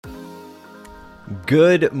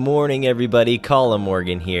Good morning, everybody. Colin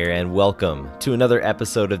Morgan here, and welcome to another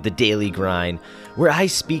episode of The Daily Grind, where I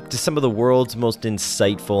speak to some of the world's most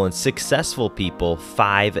insightful and successful people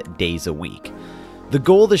 5 days a week. The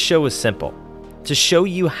goal of the show is simple: to show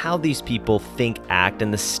you how these people think, act,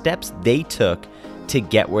 and the steps they took to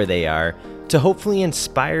get where they are, to hopefully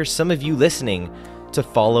inspire some of you listening to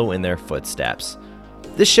follow in their footsteps.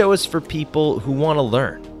 This show is for people who want to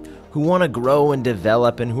learn, who want to grow and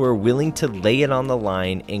develop, and who are willing to lay it on the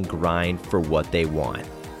line and grind for what they want.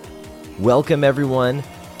 Welcome, everyone,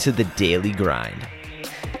 to The Daily Grind.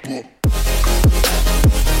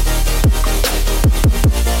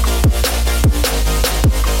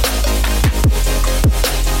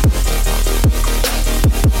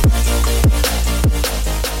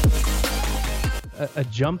 A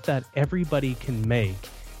jump that everybody can make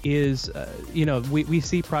is, we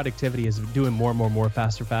see productivity as doing more,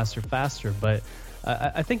 faster. But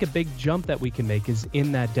I think a big jump that we can make is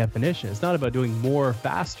in that definition. It's not about doing more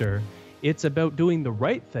faster. It's about doing the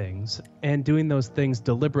right things and doing those things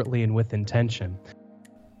deliberately and with intention.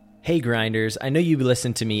 Hey grinders, I know you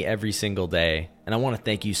listen to me every single day, and I want to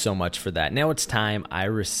thank you so much for that. Now it's time I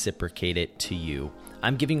reciprocate it to you.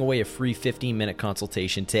 I'm giving away a free 15-minute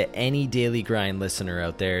consultation to any Daily Grind listener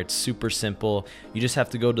out there. It's super simple. You just have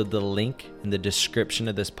to go to the link in the description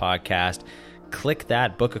of this podcast, click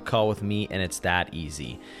that, book a call with me, and it's that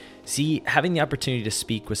easy. See, having the opportunity to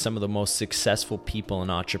speak with some of the most successful people and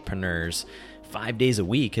entrepreneurs 5 days a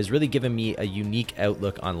week has really given me a unique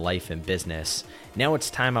outlook on life and business. Now it's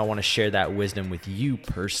time I want to share that wisdom with you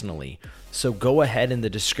personally. So go ahead, in the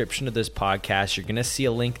description of this podcast, you're going to see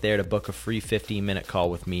a link there to book a free 15-minute call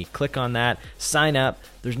with me. Click on that, sign up.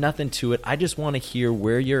 There's nothing to it. I just want to hear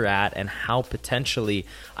where you're at and how potentially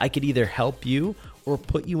I could either help you or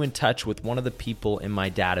put you in touch with one of the people in my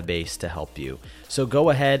database to help you. So go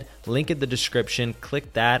ahead, link in the description,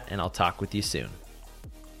 click that, and I'll talk with you soon.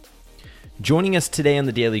 Joining us today on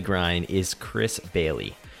The Daily Grind is Chris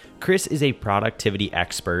Bailey. Chris is a productivity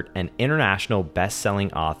expert and international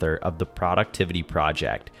best-selling author of The Productivity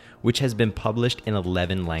Project, which has been published in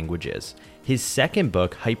 11 languages. His second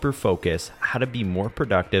book, Hyperfocus: How to Be More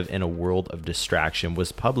Productive in a World of Distraction,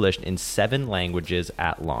 was published in 7 languages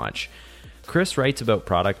at launch. Chris writes about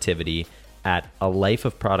productivity at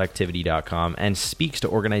alifeofproductivity.com and speaks to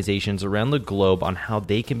organizations around the globe on how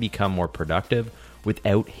they can become more productive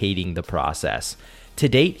without hating the process. To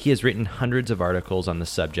date, he has written hundreds of articles on the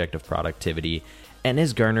subject of productivity and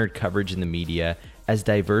has garnered coverage in the media as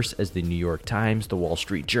diverse as the New York Times, the Wall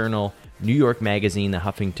Street Journal, New York Magazine, the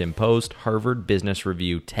Huffington Post, Harvard Business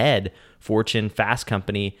Review, TED, Fortune, Fast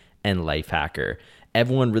Company, and Lifehacker.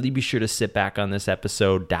 Everyone, really be sure to sit back on this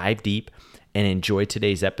episode, dive deep, and enjoy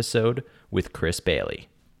today's episode with Chris Bailey.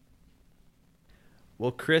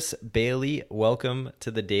 Well, Chris Bailey, welcome to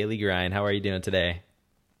The Daily Grind. How are you doing today?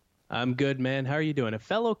 I'm good, man. How are you doing? A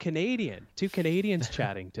fellow Canadian. 2 Canadians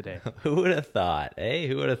chatting today. Who would have thought? Hey,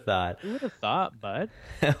 who would have thought? Who would have thought, bud?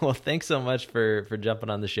 Well, thanks so much for jumping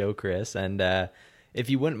on the show, Chris. And if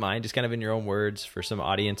you wouldn't mind, just kind of in your own words for some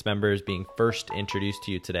audience members being first introduced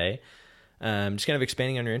to you today, just kind of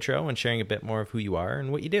expanding on your intro and sharing a bit more of who you are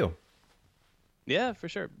and what you do. Yeah, for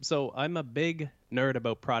sure. So I'm a big nerd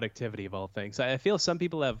about productivity of all things. I feel some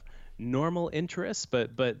people have normal interests, but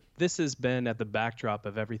this has been at the backdrop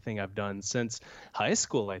of everything I've done since high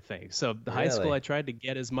school, I think. So high school, I tried to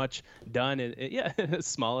get as much done in as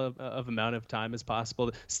small of amount of time as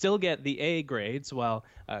possible, still get the A grades while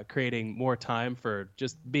creating more time for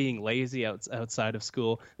just being lazy outside of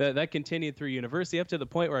school. That continued through university up to the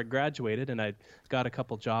point where I graduated and I got a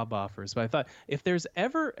couple job offers. But I thought, if there's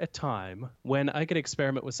ever a time when I could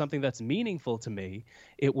experiment with something that's meaningful to me,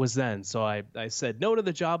 it was then. So I said no to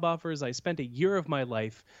the job offers. I spent a year of my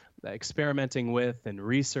life experimenting with and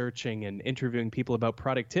researching and interviewing people about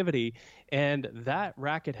productivity, and that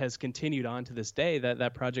racket has continued on to this day.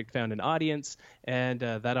 That project found an audience, and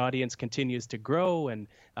that audience continues to grow, and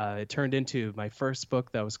it turned into my first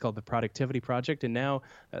book that was called The Productivity Project, and now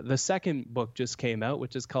the second book just came out,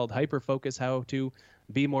 which is called Hyperfocus: How to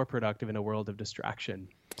Be More Productive in a World of Distraction.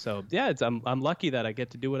 So yeah, I'm lucky that I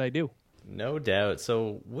get to do what I do. No doubt.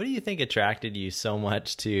 So what do you think attracted you so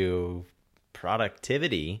much to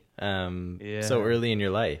productivity so early in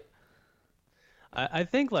your life? I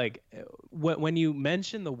think like when you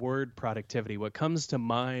mention the word productivity, what comes to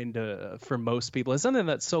mind for most people is something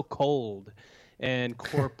that's so cold and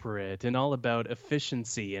corporate and all about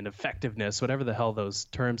efficiency and effectiveness, whatever the hell those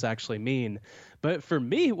terms actually mean. But for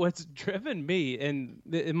me, what's driven me, and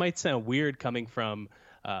it might sound weird coming from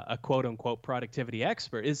a quote unquote productivity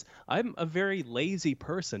expert, is I'm a very lazy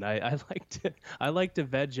person. I like to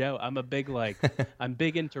veg out. I'm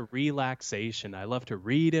big into relaxation. I love to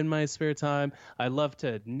read in my spare time. I love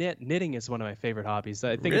to knit. Knitting is one of my favorite hobbies.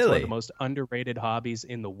 I think it's one of the Really? most underrated hobbies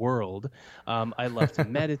in the world. I love to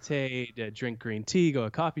meditate, drink green tea, go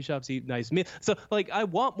to coffee shops, eat nice meals. So like I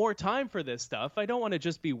want more time for this stuff. I don't want to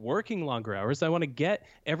just be working longer hours. I want to get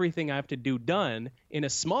everything I have to do done in a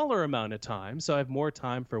smaller amount of time, so I have more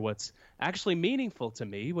time for what's actually meaningful to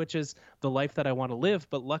me, which is the life that I want to live.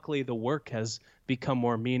 But luckily the work has become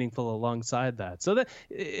more meaningful alongside that. So that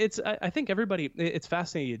I think everybody, it's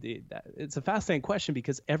fascinating. It's a fascinating question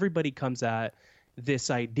because everybody comes at this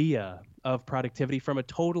idea of productivity from a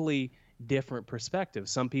totally different perspective.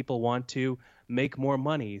 Some people want to make more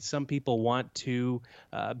money. Some people want to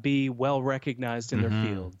be well recognized in their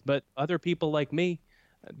field. But other people like me,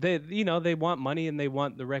 they want money and they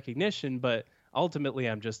want the recognition, but ultimately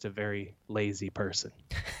I'm just a very lazy person.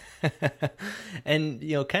 And,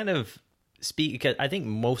 kind of because I think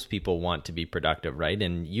most people want to be productive, right?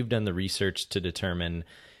 And you've done the research to determine,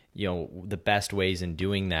 the best ways in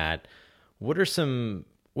doing that. What are some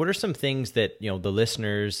things that, the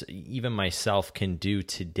listeners, even myself, can do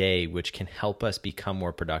today, which can help us become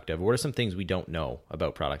more productive? What are some things we don't know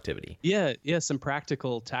about productivity? Yeah. Some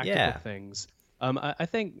practical, tactical things. I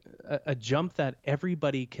think a jump that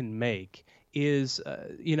everybody can make is,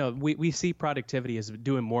 we see productivity as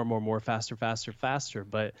doing more, faster.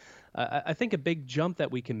 But I think a big jump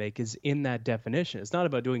that we can make is in that definition. It's not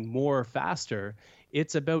about doing more faster.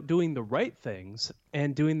 It's about doing the right things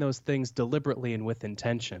and doing those things deliberately and with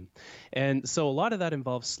intention. And so a lot of that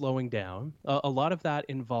involves slowing down. A lot of that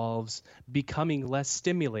involves becoming less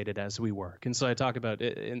stimulated as we work. And so I talk about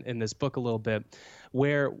it in this book a little bit,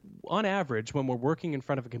 where on average, when we're working in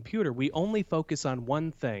front of a computer, we only focus on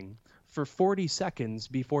one thing for 40 seconds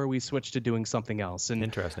before we switch to doing something else. And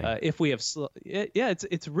interesting. If we have,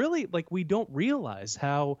 it's really like we don't realize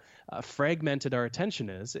how fragmented our attention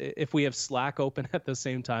is. If we have Slack open at the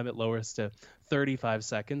same time, it lowers to 35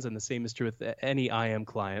 seconds, and the same is true with any IM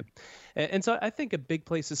client. And so I think a big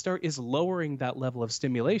place to start is lowering that level of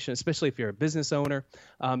stimulation, especially if you're a business owner.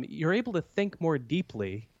 You're able to think more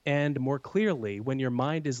deeply and more clearly when your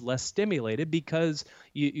mind is less stimulated because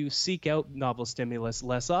you seek out novel stimulus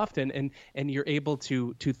less often, and you're able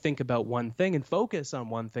to think about one thing and focus on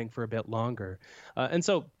one thing for a bit longer. And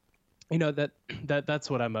so that's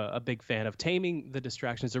what I'm a big fan of, taming the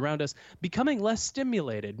distractions around us, becoming less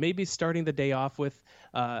stimulated, maybe starting the day off with,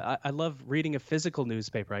 I love reading a physical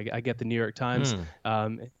newspaper. I get the New York Times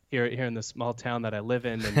here in the small town that I live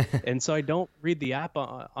in. And so I don't read the app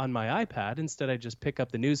on my iPad. Instead, I just pick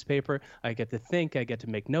up the newspaper. I get to think, I get to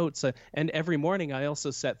make notes. And every morning I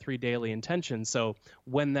also set 3 daily intentions. So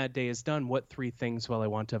when that day is done, what 3 things will I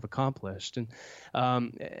want to have accomplished?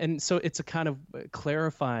 And so it's a kind of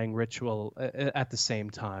clarifying ritual at the same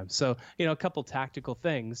time. So, a couple tactical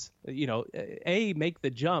things, make the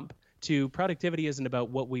jump to productivity isn't about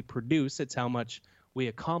what we produce. It's how much we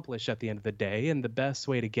accomplish at the end of the day. And the best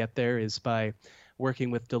way to get there is by working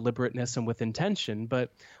with deliberateness and with intention.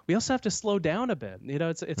 But we also have to slow down a bit.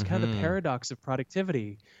 It's kind of the paradox of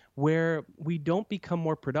productivity, where we don't become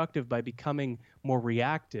more productive by becoming more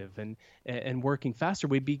reactive and working faster.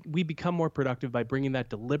 We become more productive by bringing that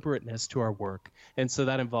deliberateness to our work. And so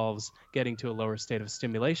that involves getting to a lower state of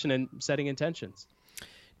stimulation and setting intentions.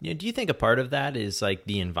 Do you think a part of that is like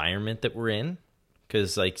the environment that we're in?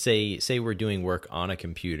 Because like say we're doing work on a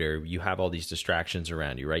computer, you have all these distractions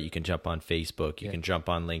around you, right? You can jump on Facebook, you can jump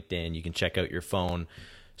on LinkedIn, you can check out your phone.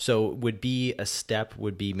 So a step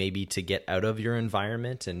would be maybe to get out of your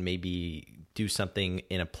environment and maybe do something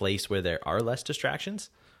in a place where there are less distractions?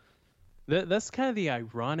 That's kind of the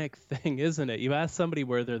ironic thing, isn't it? You ask somebody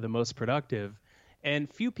where they're the most productive, and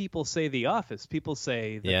few people say the office. People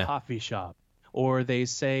say the coffee shop. Or they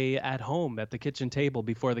say at home at the kitchen table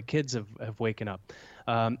before the kids have waken up.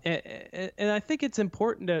 And I think it's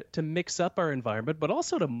important to mix up our environment, but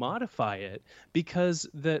also to modify it, because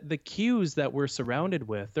the cues that we're surrounded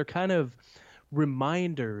with, they're kind of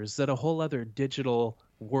reminders that a whole other digital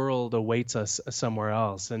world awaits us somewhere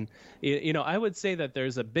else. And I would say that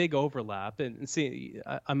there's a big overlap. And see,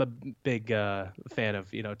 I'm a big fan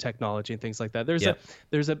of technology and things like that.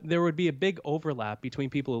 There would be a big overlap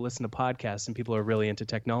between people who listen to podcasts and people who are really into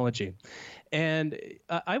technology. And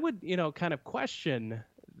I would kind of question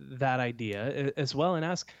that idea as well and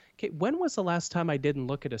ask, okay, when was the last time I didn't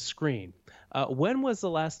look at a screen? When was the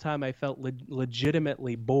last time I felt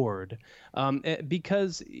legitimately bored?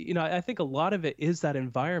 Because, I think a lot of it is that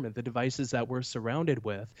environment, the devices that we're surrounded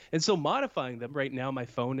with. And so modifying them right now, my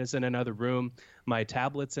phone is in another room, my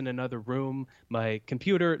tablet's in another room, my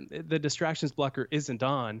computer, the distractions blocker isn't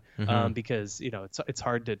on because, it's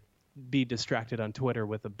hard to be distracted on Twitter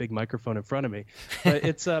with a big microphone in front of me. But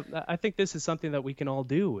I think this is something that we can all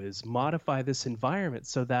do, is modify this environment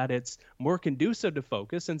so that it's more conducive to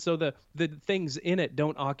focus. And so the things in it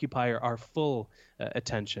don't occupy our full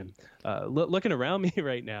attention. Looking around me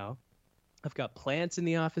right now, I've got plants in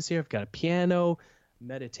the office here. I've got a piano,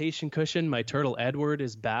 meditation cushion. My turtle Edward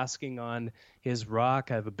is basking on his rock.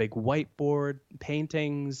 I have a big whiteboard,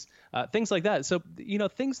 paintings, things like that. So,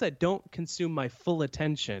 things that don't consume my full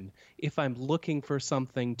attention if I'm looking for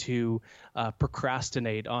something to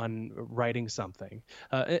procrastinate on writing something.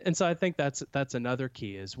 And so I think that's another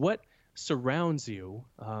key, is what surrounds you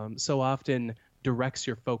so often directs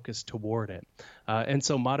your focus toward it. And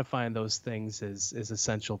so modifying those things is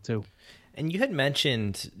essential too. And you had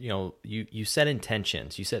mentioned, you set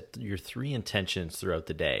intentions. You set your 3 intentions throughout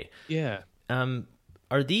the day. Yeah.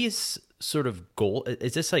 Are these sort of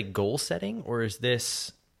is this like goal setting, or is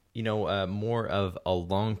this, more of a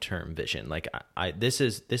long-term vision? Like this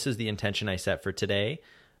is the intention I set for today.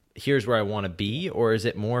 Here's where I want to be. Or is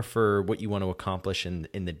it more for what you want to accomplish in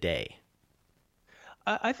the day?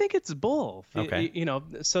 I think it's both. Okay.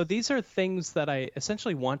 So these are things that I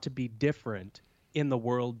essentially want to be different in the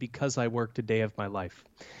world because I worked a day of my life.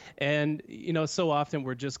 And, so often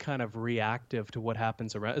we're just kind of reactive to what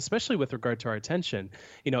happens around, especially with regard to our attention.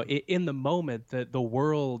 In the moment that the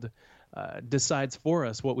world decides for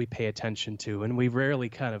us what we pay attention to, and we rarely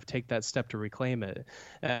kind of take that step to reclaim it.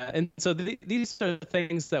 And so these are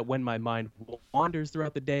things that when my mind wanders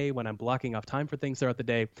throughout the day, when I'm blocking off time for things throughout the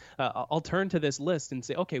day, I'll turn to this list and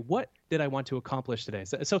say, okay, what did I want to accomplish today?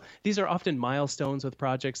 So these are often milestones with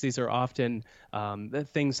projects. These are often the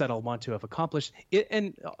things that I'll want to have accomplished.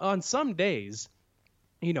 And on some days,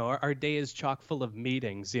 our day is chock full of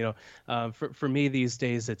meetings. For me these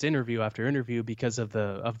days, it's interview after interview because of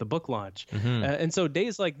the book launch. And so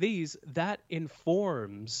days like these, that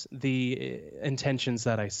informs the intentions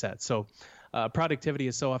that I set. So productivity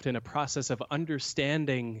is so often a process of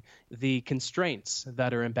understanding the constraints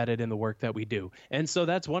that are embedded in the work that we do. And so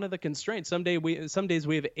that's one of the constraints. Some days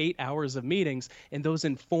we have 8 hours of meetings, and those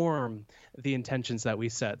inform the intentions that we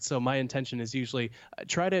set. So my intention is usually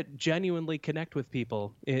try to genuinely connect with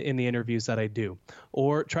people in the interviews that I do,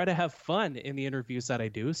 or try to have fun in the interviews that I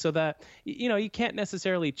do, so that, you can't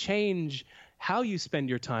necessarily change how you spend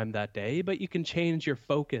your time that day, but you can change your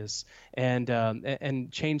focus and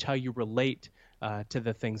change how you relate to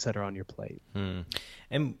the things that are on your plate.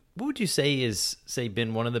 And what would you say is,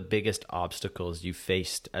 been one of the biggest obstacles you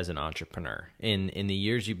faced as an entrepreneur in the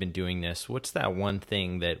years you've been doing this? What's that one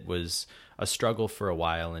thing that was a struggle for a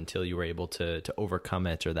while until you were able to overcome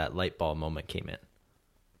it, or that light bulb moment came in?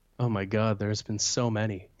 Oh my God, there's been so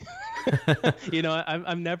many.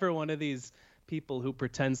 I'm never one of these people who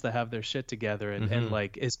pretends to have their shit together and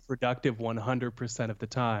like is productive 100% of the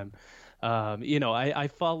time. I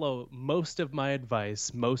follow most of my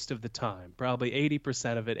advice most of the time, probably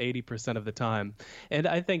 80% of it, 80% of the time. And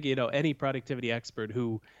I think, any productivity expert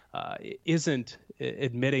who isn't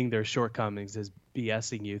admitting their shortcomings is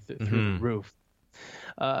BSing you through the roof.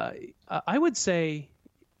 I would say,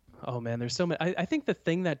 oh man, there's so many. I think the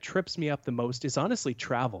thing that trips me up the most is honestly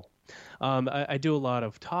travel. I do a lot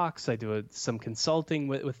of talks. I do some consulting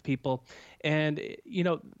with people. And,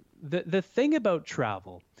 the thing about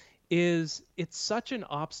travel is it's such an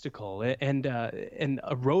obstacle and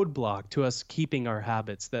a roadblock to us keeping our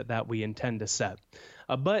habits that we intend to set.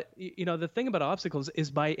 But, the thing about obstacles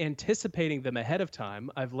is by anticipating them ahead of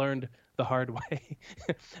time, I've learned the hard way,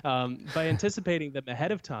 by anticipating them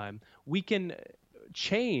ahead of time, we can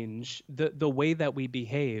change the way that we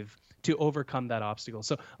behave to overcome that obstacle.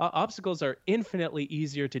 So obstacles are infinitely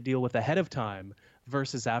easier to deal with ahead of time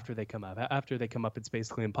versus after they come up. After they come up, it's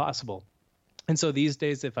basically impossible. And so these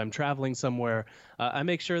days, if I'm traveling somewhere, I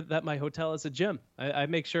make sure that my hotel has a gym. I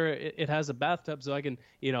make sure it has a bathtub so I can,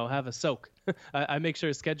 have a soak. I make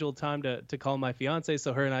sure to schedule time to call my fiance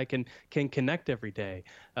so her and I can connect every day.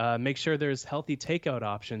 Make sure there's healthy takeout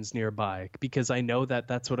options nearby because I know that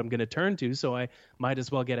that's what I'm going to turn to. So I might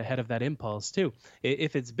as well get ahead of that impulse too.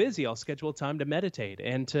 If it's busy, I'll schedule time to meditate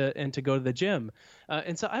and to go to the gym.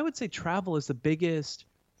 And so I would say travel is the biggest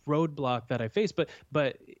roadblock that I face.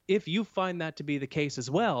 But if you find that to be the case as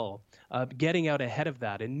well, getting out ahead of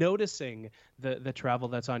that and noticing the travel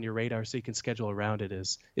that's on your radar so you can schedule around it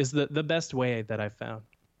is the best way that I've found.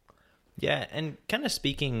 Yeah, and kind of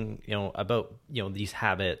speaking, about, these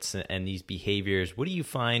habits and these behaviors, what do you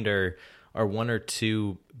find are one or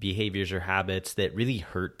two behaviors or habits that really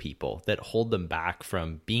hurt people, that hold them back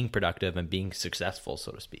from being productive and being successful,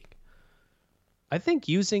 so to speak? I think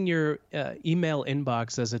using your email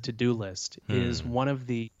inbox as a to-do list is one of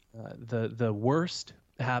the worst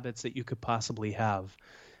habits that you could possibly have,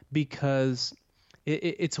 because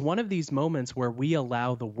it's one of these moments where we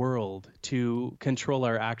allow the world to control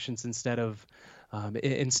our actions instead of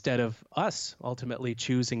us ultimately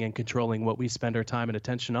choosing and controlling what we spend our time and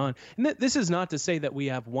attention on. And this is not to say that we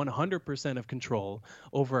have 100% of control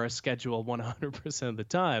over our schedule 100% of the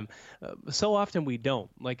time. So often we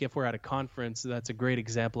don't. Like if we're at a conference, that's a great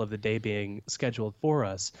example of the day being scheduled for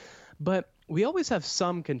us. But we always have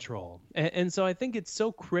some control. And so I think it's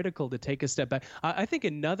so critical to take a step back. I think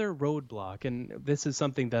another roadblock, and this is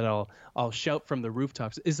something that I'll shout from the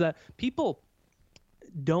rooftops, is that people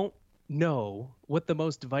don't know what the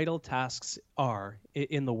most vital tasks are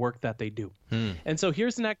in the work that they do. And so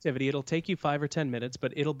here's an activity. It'll take you 5 or 10 minutes,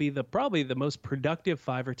 but it'll be probably the most productive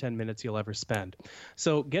 5 or 10 minutes you'll ever spend.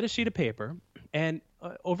 So get a sheet of paper and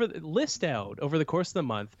list out over the course of the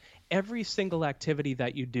month every single activity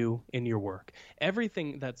that you do in your work.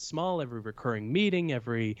 Everything that's small, every recurring meeting,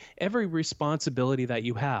 every responsibility that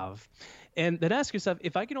you have. And then ask yourself,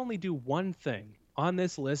 if I could only do one thing on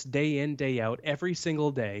this list day in, day out, every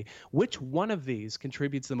single day, which one of these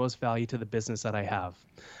contributes the most value to the business that I have?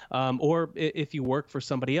 Or if you work for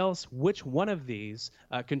somebody else, which one of these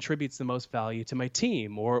contributes the most value to my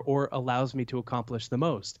team or allows me to accomplish the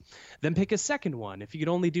most? Then pick a second one. If you could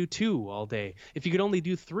only do 2 all day, if you could only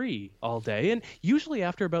do 3 all day, and usually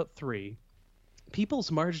after about 3,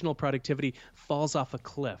 people's marginal productivity falls off a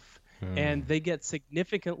cliff. And they get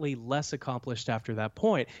significantly less accomplished after that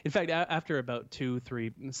point. In fact, after about 2,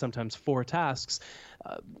 3, sometimes 4 tasks,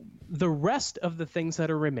 the rest of the things that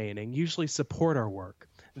are remaining usually support our work.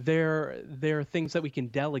 They're things that we can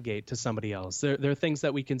delegate to somebody else. They're things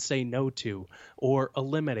that we can say no to or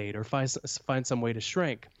eliminate or find some way to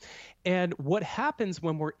shrink. And what happens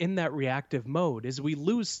when we're in that reactive mode is we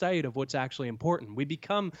lose sight of what's actually important. We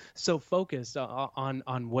become so focused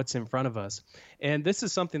on what's in front of us. And this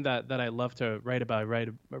is something that I love to write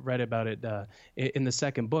about it in the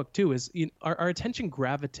second book too, is our attention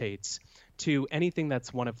gravitates to anything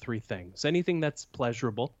that's one of 3 things: anything that's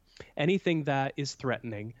pleasurable, anything that is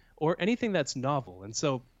threatening, or anything that's novel. And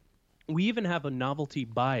so we even have a novelty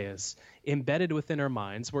bias embedded within our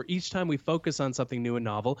minds, where each time we focus on something new and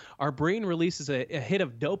novel, our brain releases a hit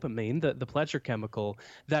of dopamine, the pleasure chemical,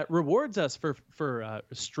 that rewards us for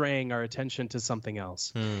straying our attention to something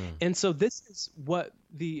else. And so this is what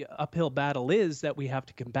the uphill battle is that we have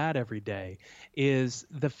to combat every day, is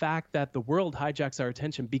the fact that the world hijacks our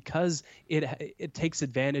attention because it takes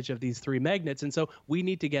advantage of these 3 magnets. And so we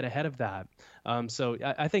need to get ahead of that. So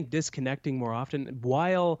I think disconnecting more often,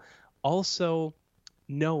 while also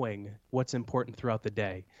knowing what's important throughout the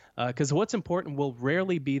day, because what's important will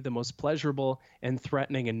rarely be the most pleasurable and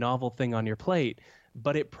threatening and novel thing on your plate,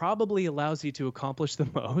 but it probably allows you to accomplish the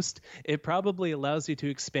most. It probably allows you to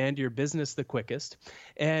expand your business the quickest,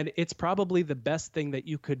 and it's probably the best thing that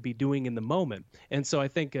you could be doing in the moment. And so I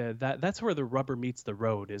think that's where the rubber meets the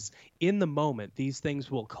road, is in the moment. These things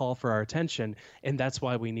will call for our attention, and that's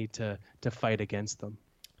why we need to fight against them.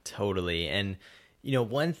 Totally. And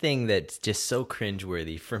one thing that's just so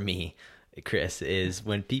cringeworthy for me, Chris, is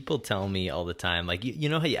when people tell me all the time, like, you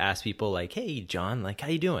know how you ask people, like, hey, John, like, how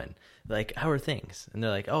you doing? Like, how are things? And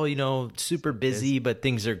they're like, oh, super busy, but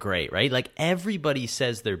things are great, right? Like, everybody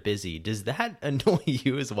says they're busy. Does that annoy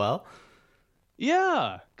you as well?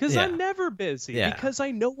 Yeah, because I'm never busy, because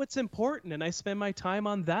I know what's important and I spend my time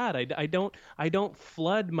on that. I don't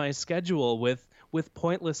flood my schedule with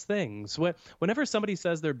pointless things. Whenever somebody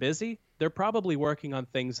says they're busy, they're probably working on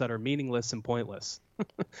things that are meaningless and pointless.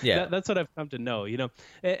 Yeah, that's what I've come to know.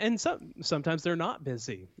 And sometimes they're not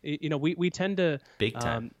busy. We tend to big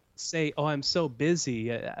time say, "Oh, I'm so busy,"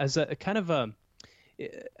 as a kind of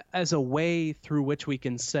as a way through which we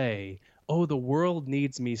can say, oh, the world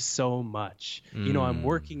needs me so much. I'm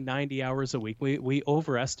working 90 hours a week. We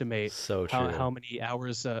overestimate how many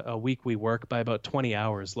hours a week we work by about 20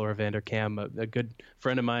 hours. Laura Vanderkam, a good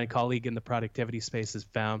friend of mine, colleague in the productivity space, has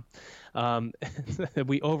found.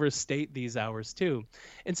 We overstate these hours too.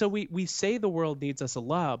 And so we say the world needs us a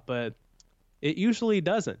lot, but it usually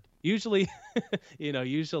doesn't. Usually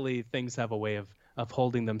things have a way of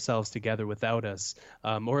holding themselves together without us,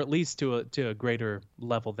 or at least to a greater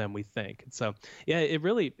level than we think. And so, yeah,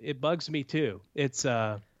 it bugs me too. It's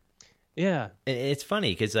Yeah. It's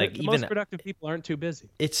funny because The, like the most even productive people aren't too busy.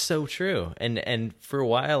 it's so true. And for a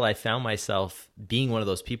while I found myself being one of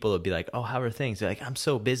those people that would be like, "Oh, how are things?" They're like, "I'm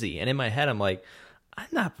so busy." And in my head I'm like, "I'm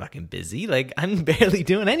not fucking busy. Like I'm barely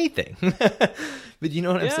doing anything." But you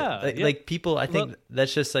know what I'm saying? Yeah. Yeah. Like people, I think Well,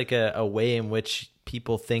 that's just like a way in which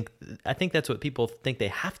people think. I think that's what people think they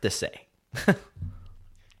have to say.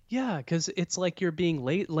 yeah, because it's like you're being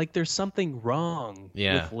late. Like there's something wrong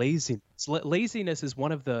Yeah. with laziness. Laziness is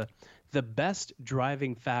one of the best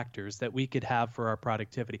driving factors that we could have for our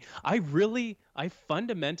productivity. I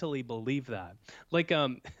fundamentally believe that. Like,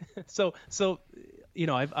 so,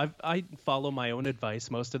 I follow my own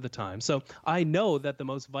advice most of the time. So I know that the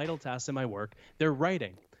most vital tasks in my work, they're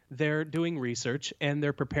writing, they're doing research, and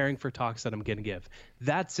they're preparing for talks that I'm going to give.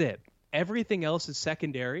 That's it. Everything else is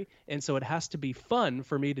secondary, and so it has to be fun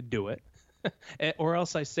for me to do it, or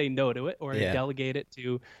else I say no to it, or I Yeah. delegate it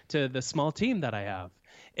to the small team that I have.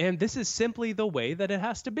 And this is simply the way that it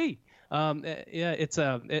has to be. Yeah, it's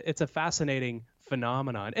a fascinating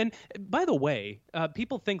phenomenon. And by the way,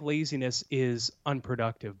 people think laziness is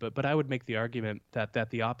unproductive, but I would make the argument that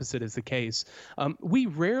the opposite is the case. We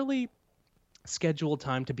rarely schedule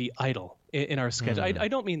time to be idle in our schedule. I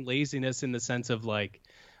don't mean laziness in the sense of like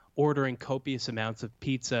ordering copious amounts of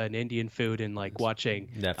pizza and Indian food and like watching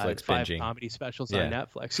Netflix 5 binging. comedy specials Yeah. on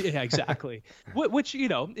Netflix. Yeah, exactly. Which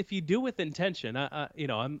if you do with intention,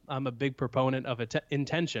 I'm a big proponent of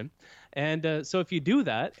intention, and so if you do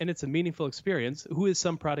that and it's a meaningful experience, who is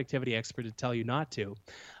some productivity expert to tell you not to?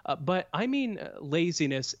 But I mean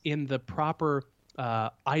laziness in the proper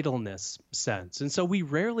idleness sense, and so we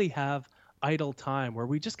rarely have idle time where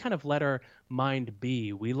we just kind of let our mind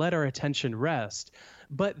be. We let our attention rest.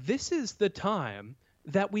 But this is the time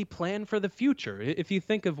that we plan for the future. If you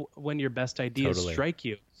think of when your best ideas Totally. strike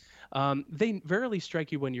you, they rarely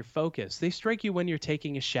strike you when you're focused. They strike you when you're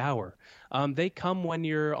taking a shower. They come when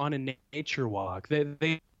you're on a nature walk.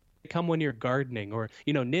 They come when you're gardening, or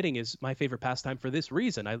knitting is my favorite pastime for this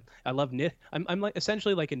reason. I love knit. I'm like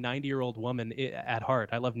essentially like a 90-year-old woman at heart.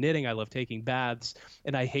 I love knitting. I love taking baths,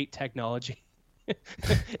 and I hate technology.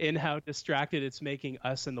 In how distracted it's making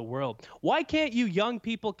us in the world. Why can't you young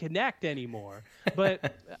people connect anymore?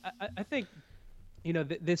 But I think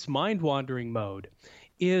this mind wandering mode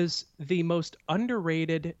is the most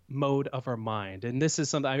underrated mode of our mind. And this is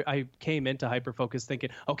something I came into Hyperfocus thinking,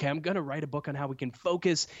 okay, I'm going to write a book on how we can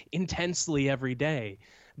focus intensely every day.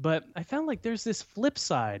 But I found like there's this flip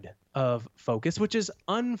side of focus, which is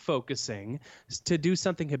unfocusing to do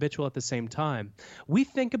something habitual at the same time. We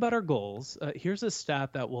think about our goals. Here's a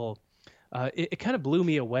stat that will it kind of blew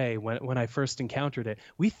me away when I first encountered it.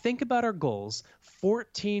 We think about our goals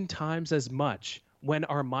 14 times as much when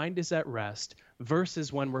our mind is at rest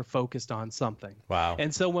versus when we're focused on something. Wow.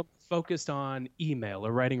 And so when we're focused on email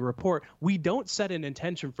or writing a report, we don't set an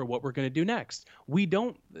intention for what we're going to do next. We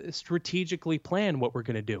don't strategically plan what we're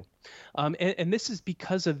going to do. And this is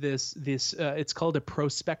because of this it's called a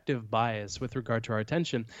prospective bias with regard to our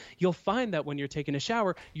attention. You'll find that when you're taking a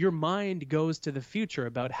shower, your mind goes to the future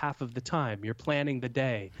about half of the time. You're planning the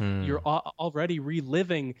day. You're already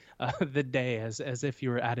reliving the day as if you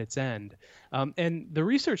were at its end. And the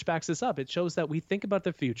research backs this up. It shows that we think about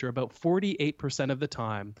the future about 48% of the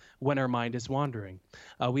time when our mind is wandering.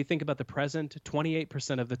 We think about the present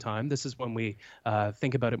 28% of the time. This is when we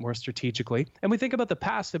think about it more strategically. And we think about the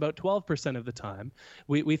past about 12% of the time.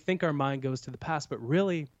 We think our mind goes to the past, but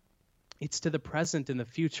really it's to the present and the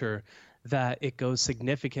future that it goes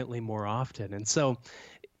significantly more often. And so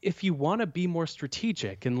if you want to be more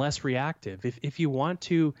strategic and less reactive, if you want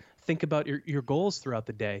to think about your goals throughout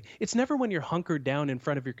the day, it's never when you're hunkered down in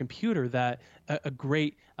front of your computer that a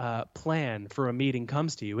great plan for a meeting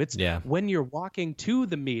comes to you. It's when you're walking to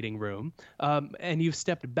the meeting room and you've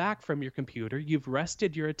stepped back from your computer, you've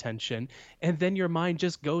rested your attention, and then your mind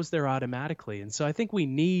just goes there automatically. And so I think we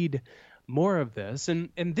need more of this, and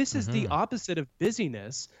this is the opposite of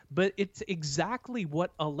busyness, but it's exactly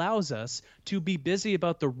what allows us to be busy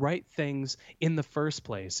about the right things in the first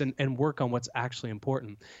place and work on what's actually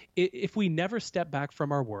important. If we never step back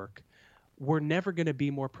from our work, we're never going to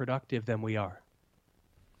be more productive than we are.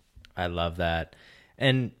 I love that.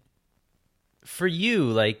 And for you,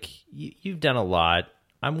 like you've done a lot.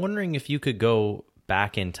 I'm wondering if you could go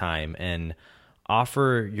back in time and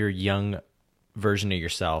offer your young version of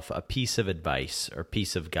yourself a piece of advice or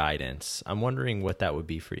piece of guidance. I'm wondering what that would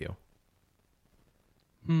be for you.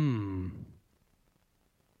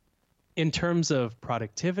 In terms of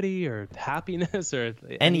productivity or happiness or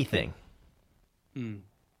anything.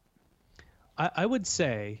 I would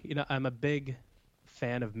say, I'm a big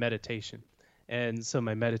fan of meditation. And so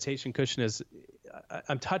my meditation cushion is,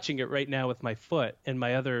 I'm touching it right now with my foot, and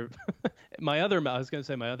my other my other mouth. I was going to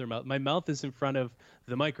say my other mouth. My mouth is in front of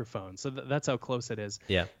the microphone, so that's how close it is.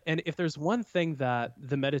 Yeah. And if there's one thing that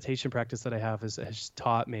the meditation practice that I have has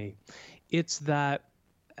taught me, it's that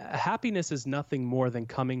happiness is nothing more than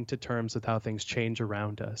coming to terms with how things change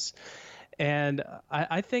around us. And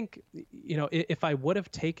I think, if I would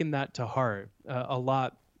have taken that to heart a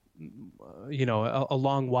lot, a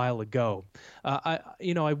long while ago,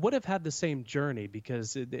 I would have had the same journey,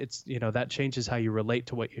 because it's that changes how you relate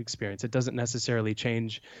to what you experience. It doesn't necessarily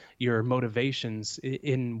change your motivations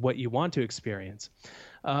in what you want to experience.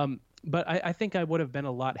 But I think I would have been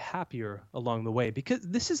a lot happier along the way, because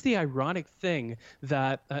this is the ironic thing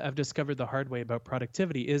that I've discovered the hard way about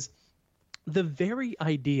productivity is the very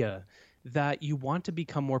idea that you want to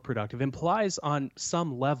become more productive implies on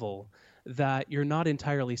some level that you're not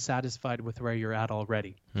entirely satisfied with where you're at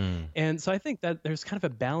already. And so I think that there's kind of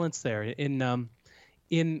a balance there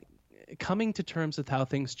in coming to terms with how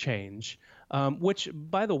things change, which,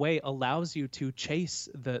 by the way, allows you to chase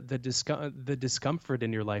the discomfort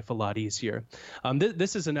in your life a lot easier.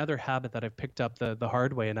 This is another habit that I've picked up the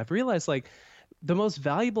hard way, and I've realized, like, the most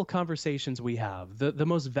valuable conversations we have, the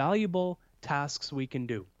most valuable tasks we can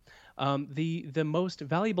do, the most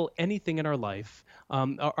valuable anything in our life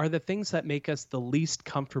are the things that make us the least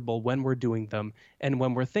comfortable when we're doing them and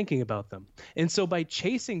when we're thinking about them. And so by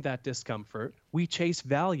chasing that discomfort, we chase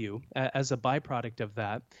value as a byproduct of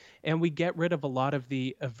that, and we get rid of a lot of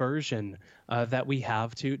the aversion that we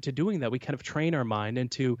have to doing that. We kind of train our mind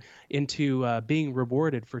into being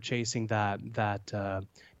rewarded for chasing that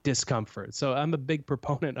discomfort. So I'm a big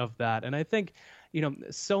proponent of that, and I think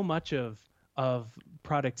so much of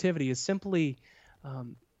productivity is simply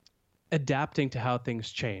adapting to how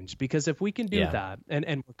things change. Because if we can do that and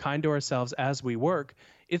we're kind to ourselves as we work,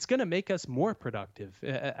 it's going to make us more productive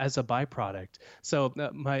as a byproduct. So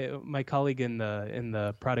my colleague in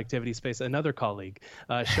the productivity space, another colleague,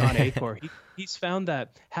 Sean Acor, he's found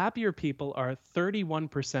that happier people are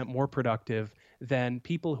 31% more productive than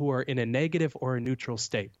people who are in a negative or a neutral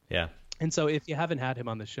state. Yeah. And so if you haven't had him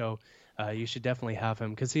on the show, you should definitely have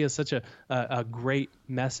him, because he has such a great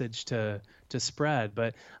message to spread.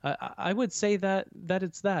 But I would say that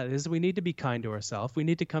is we need to be kind to ourselves. We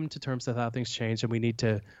need to come to terms with how things change, and we need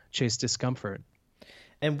to chase discomfort.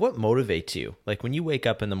 And what motivates you? Like, when you wake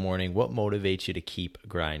up in the morning, what motivates you to keep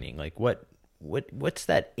grinding? Like, what's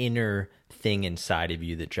that inner thing inside of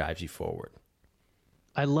you that drives you forward?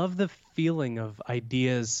 I love the feeling of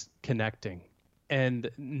ideas connecting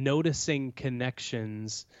and noticing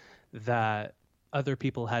connections that other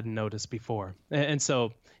people hadn't noticed before. And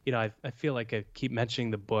so, I feel like I keep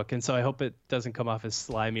mentioning the book, and so I hope it doesn't come off as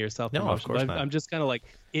slimy or self-promotion. No, of course not. I'm just kind of like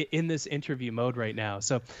in this interview mode right now.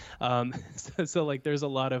 So, so like there's a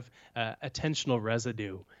lot of attentional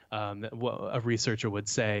residue, a researcher would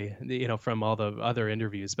say, from all the other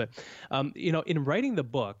interviews. But, in writing the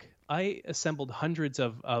book, I assembled hundreds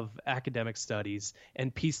of academic studies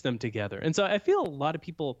and pieced them together. And so I feel a lot of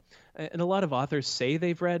people and a lot of authors say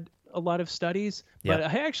they've read a lot of studies, but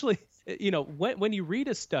I actually, when you read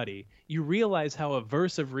a study, you realize how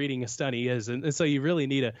aversive reading a study is. And so you really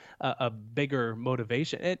need a bigger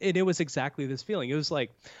motivation. And it was exactly this feeling. It was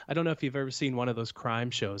like, I don't know if you've ever seen one of those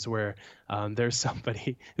crime shows where there's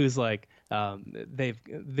somebody who's like,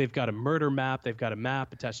 they've got a murder map, they've got a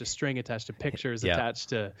map attached to string, attached to pictures, attached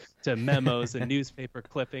to memos and newspaper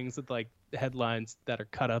clippings with like headlines that are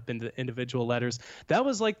cut up into individual letters. That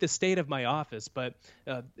was like the state of my office, but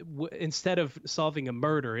instead of solving a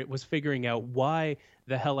murder, it was figuring out why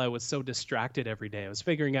the hell I was so distracted every day. I was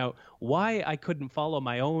figuring out why I couldn't follow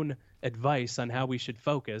my own advice on how we should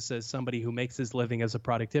focus as somebody who makes his living as a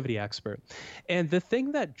productivity expert. And the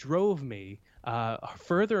thing that drove me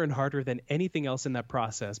further and harder than anything else in that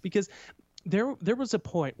process, because there was a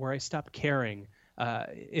point where I stopped caring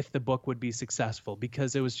if the book would be successful,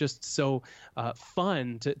 because it was just so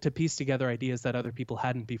fun to piece together ideas that other people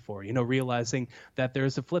hadn't before, realizing that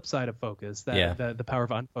there's a flip side of focus, that the power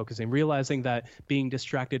of unfocusing, realizing that being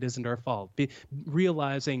distracted isn't our fault,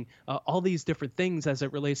 realizing all these different things as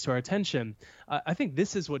it relates to our attention. I think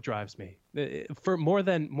this is what drives me for more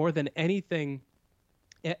than anything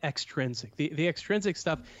extrinsic. The extrinsic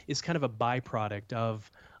stuff is kind of a byproduct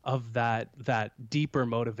of that deeper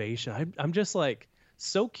motivation. I'm just like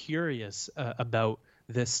so curious about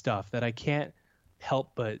this stuff that I can't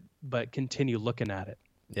help but continue looking at it.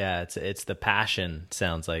 Yeah, it's the passion,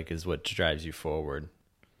 sounds like, is what drives you forward.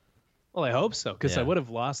 Well, I hope so, because I would have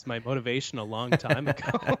lost my motivation a long time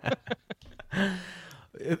ago.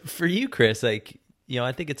 For you, Chris, like,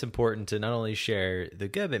 I think it's important to not only share the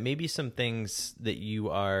good, but maybe some things that you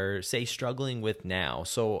are, say, struggling with now.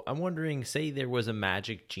 So I'm wondering, say there was a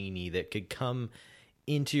magic genie that could come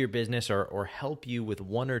into your business or help you with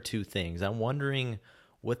one or two things. I'm wondering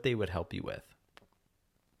what they would help you with.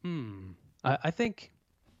 I think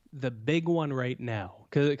the big one right now,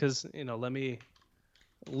 because let me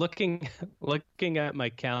looking at my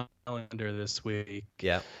calendar this week.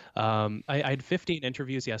 Yeah. I had 15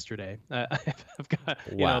 interviews yesterday. I've got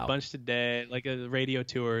a bunch today, like radio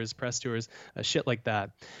tours, press tours, shit like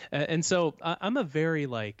that. And so I'm a very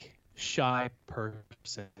like shy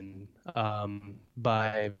person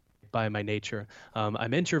by my nature.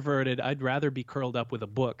 I'm introverted. I'd rather be curled up with a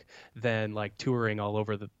book than like touring all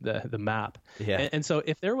over the map. Yeah. And so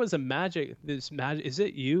if there was is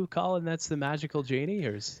it you, Colin, that's the magical genie,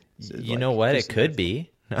 or is it you know what? It could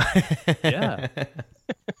be. Yeah.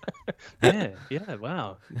 Yeah.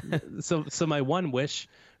 Wow. So my one wish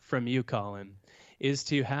from you, Colin, is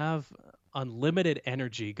to have unlimited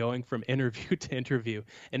energy going from interview to interview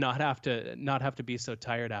and not have to be so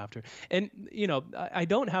tired after. And I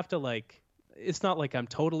don't have to it's not like I'm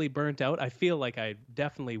totally burnt out. I feel like I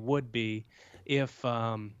definitely would be if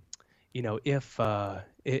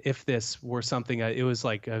if this were something, it was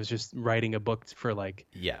like I was just writing a book for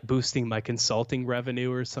boosting my consulting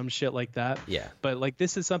revenue or some shit like that. Yeah. But like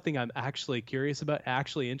this is something I'm actually curious about,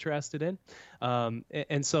 actually interested in.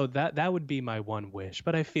 And so that would be my one wish.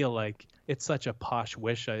 But I feel like it's such a posh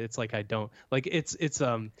wish. It's like I don't like it's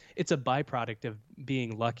a byproduct of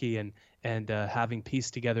being lucky and having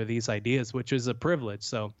pieced together these ideas, which is a privilege.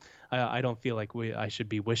 So I don't feel like I should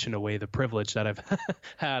be wishing away the privilege that I've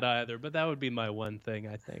had either. But that would be my one thing,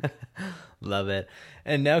 I think. Love it.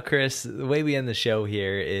 And now, Chris, the way we end the show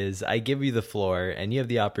here is I give you the floor and you have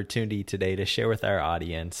the opportunity today to share with our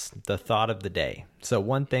audience the thought of the day. So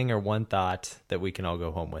one thing or one thought that we can all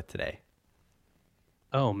go home with today.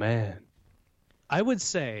 Oh, man. I would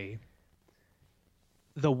say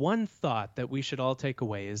the one thought that we should all take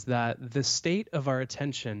away is that the state of our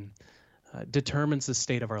attention determines the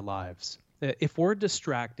state of our lives. If we're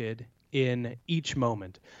distracted in each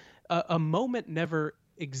moment, a moment never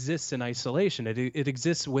exists in isolation. It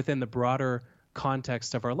exists within the broader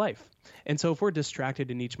context of our life. And so if we're distracted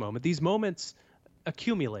in each moment, these moments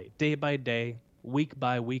accumulate day by day, week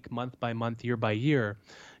by week, month by month, year by year,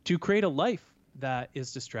 to create a life that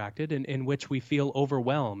is distracted and in which we feel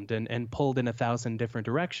overwhelmed and pulled in 1,000 different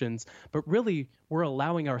directions. But really, we're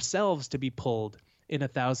allowing ourselves to be pulled in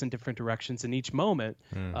 1,000 different directions in each moment,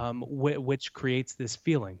 which creates this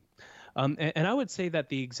feeling. And I would say that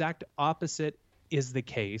the exact opposite is the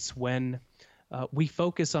case when we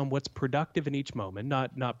focus on what's productive in each moment,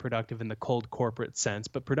 not productive in the cold corporate sense,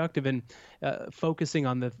 but productive in focusing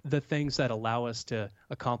on the things that allow us to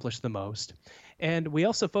accomplish the most. And we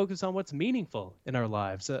also focus on what's meaningful in our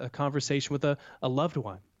lives, a conversation with a loved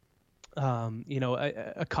one,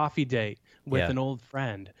 a coffee date with an old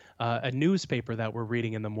friend, a newspaper that we're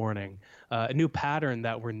reading in the morning, a new pattern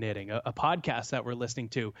that we're knitting, a podcast that we're listening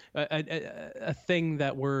to, a thing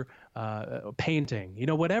that we're painting,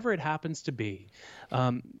 whatever it happens to be.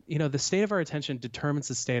 The state of our attention determines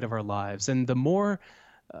the state of our lives. And the more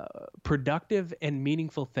productive and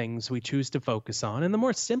meaningful things we choose to focus on, and the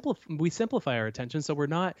more we simplify our attention so we're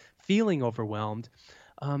not feeling overwhelmed,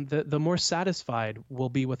 the more satisfied we'll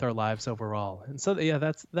be with our lives overall. And so,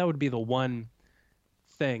 that would be the one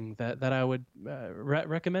thing that I would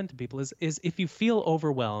recommend to people is if you feel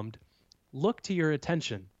overwhelmed, look to your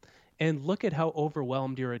attention and look at how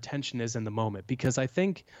overwhelmed your attention is in the moment, because I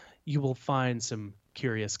think you will find some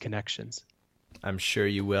curious connections. I'm sure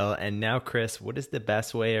you will. And now, Chris, what is the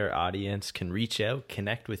best way our audience can reach out,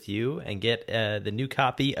 connect with you, and get the new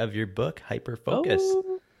copy of your book, Hyperfocus?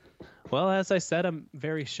 Oh. Well, as I said, I'm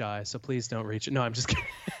very shy, so please don't reach it. No, I'm just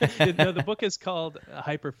kidding. No, the book is called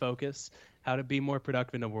Hyperfocus, How to Be More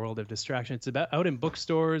Productive in a World of Distraction. It's out in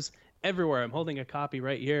bookstores everywhere. I'm holding a copy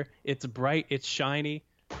right here. It's bright. It's shiny.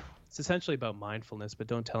 It's essentially about mindfulness, but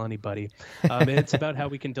don't tell anybody. It's about how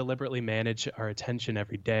we can deliberately manage our attention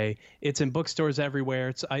every day. It's in bookstores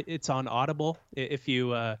everywhere. It's on Audible. If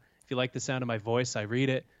you like the sound of my voice, I read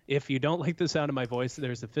it. If you don't like the sound of my voice,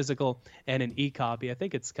 there's a physical and an e-copy. I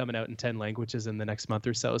think it's coming out in 10 languages in the next month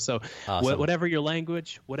or so. So awesome. Whatever your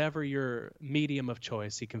language, whatever your medium of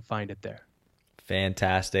choice, you can find it there.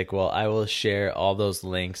 Fantastic. Well, I will share all those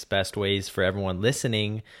links, best ways for everyone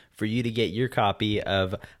listening for you to get your copy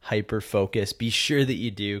of Hyperfocus. Be sure that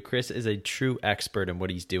you do. Chris is a true expert in what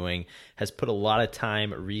he's doing, has put a lot of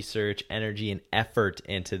time, research, energy, and effort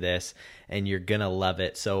into this, and you're going to love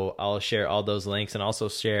it. So I'll share all those links and also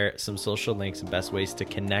share some social links and best ways to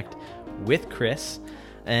connect with Chris.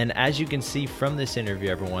 And as you can see from this interview,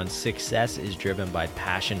 everyone, success is driven by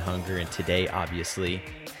passion, hunger, and today, obviously,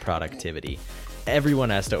 productivity. Everyone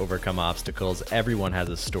has to overcome obstacles. Everyone has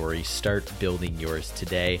a story. Start building yours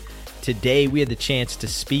today. Today, we had the chance to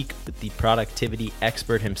speak with the productivity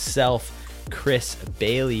expert himself, Chris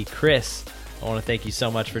Bailey. Chris, I want to thank you so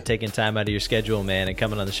much for taking time out of your schedule, man, and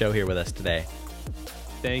coming on the show here with us today.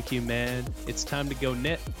 Thank you, man. It's time to go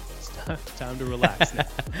knit. It's time to relax now.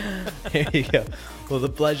 There you go. Well, the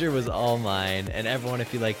pleasure was all mine. And everyone,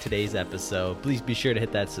 if you like today's episode, please be sure to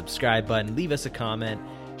hit that subscribe button, leave us a comment,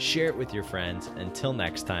 share it with your friends. Until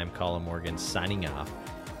next time, Colin Morgan signing off.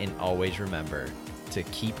 And always remember to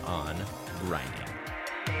keep on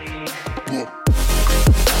grinding.